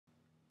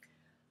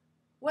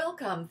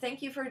Welcome.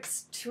 Thank you for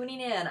tuning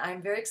in.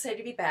 I'm very excited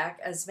to be back.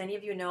 As many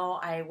of you know,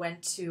 I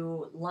went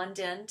to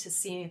London to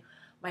see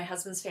my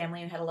husband's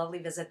family and had a lovely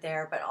visit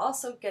there, but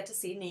also get to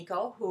see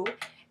Nico, who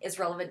is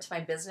relevant to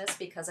my business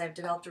because I've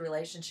developed a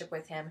relationship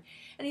with him.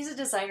 And he's a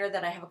designer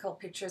that I have a couple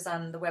pictures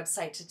on the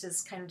website to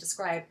just kind of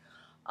describe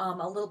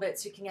a little bit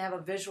so you can have a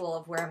visual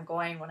of where I'm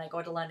going when I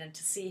go to London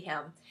to see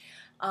him.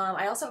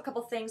 I also have a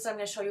couple things I'm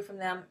going to show you from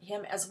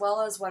him, as well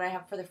as what I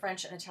have for the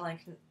French and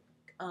Italian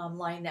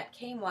line that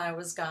came while I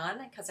was gone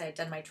because I had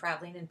done my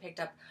traveling and picked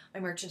up my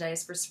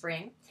merchandise for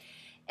spring.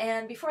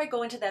 And before I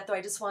go into that, though,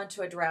 I just want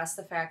to address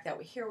the fact that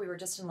we were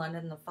just in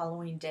London the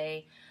following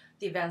day,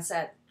 the events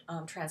that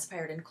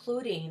transpired,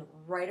 including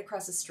right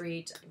across the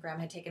street. Graham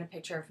had taken a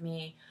picture of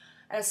me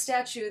at a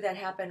statue that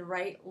happened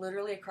right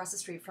literally across the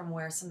street from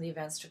where some of the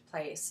events took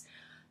place.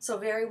 So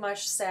very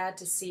much sad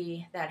to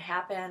see that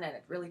happen, and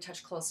it really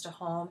touched close to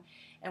home.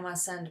 And want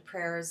to send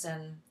prayers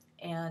and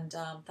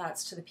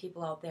thoughts to the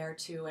people out there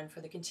too, and for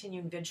the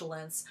continuing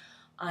vigilance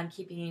on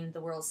keeping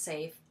the world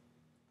safe,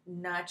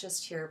 not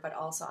just here but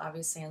also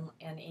obviously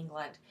in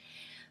England.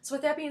 So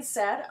with that being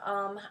said,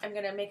 I'm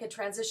going to make a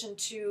transition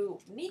to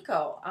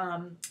Nico.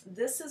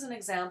 This is an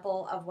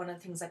example of one of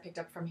the things I picked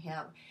up from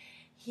him.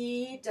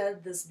 He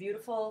did this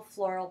beautiful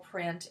floral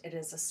print. It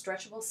is a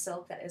stretchable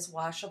silk that is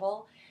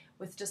washable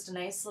with just a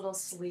nice little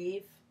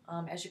sleeve,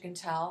 as you can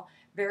tell.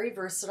 Very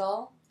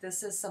versatile.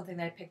 This is something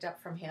that I picked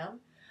up from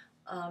him.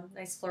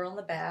 Nice floral in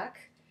the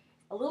back,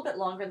 a little bit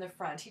longer in the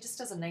front. He just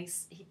does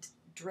he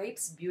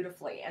drapes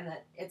beautifully, and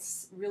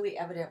it's really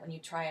evident when you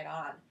try it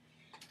on.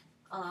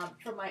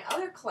 For my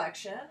other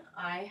collection,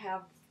 I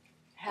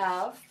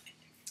have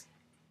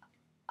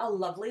a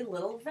lovely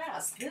little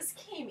vest. This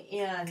came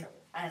in,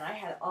 and I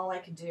had all I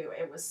could do.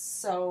 It was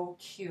so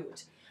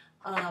cute.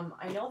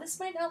 I know this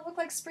might not look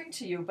like spring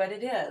to you, but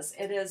it is.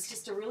 It is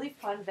just a really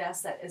fun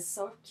vest that is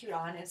so cute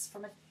on. It's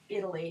from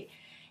Italy.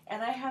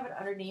 And I have it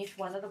underneath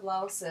one of the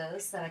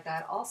blouses that I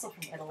got also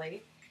from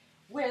Italy,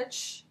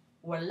 which,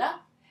 voila,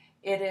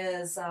 it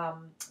is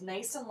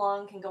nice and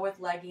long, can go with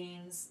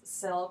leggings,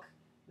 silk,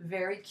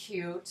 very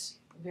cute,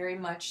 very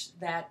much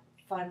that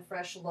fun,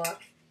 fresh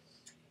look.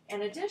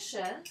 In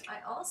addition, I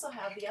also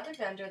have the other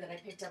vendor that I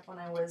picked up when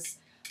I was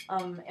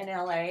in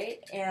LA,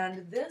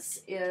 and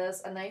this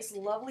is a nice,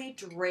 lovely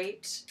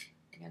draped,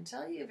 I can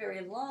tell you,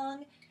 very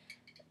long,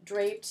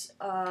 draped,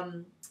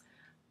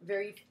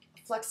 very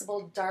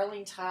flexible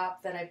darling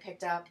top that I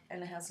picked up,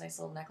 and it has a nice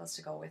little necklace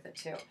to go with it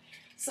too.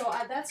 So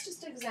that's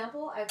just an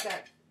example. I've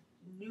got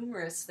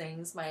numerous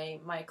things.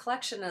 My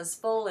collection is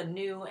full and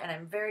new, and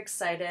I'm very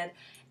excited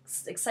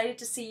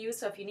to see you.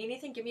 So if you need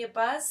anything, give me a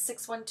buzz,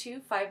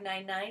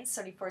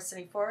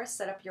 612-599-7474.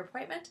 Set up your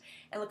appointment,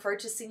 and look forward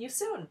to seeing you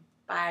soon.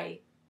 Bye.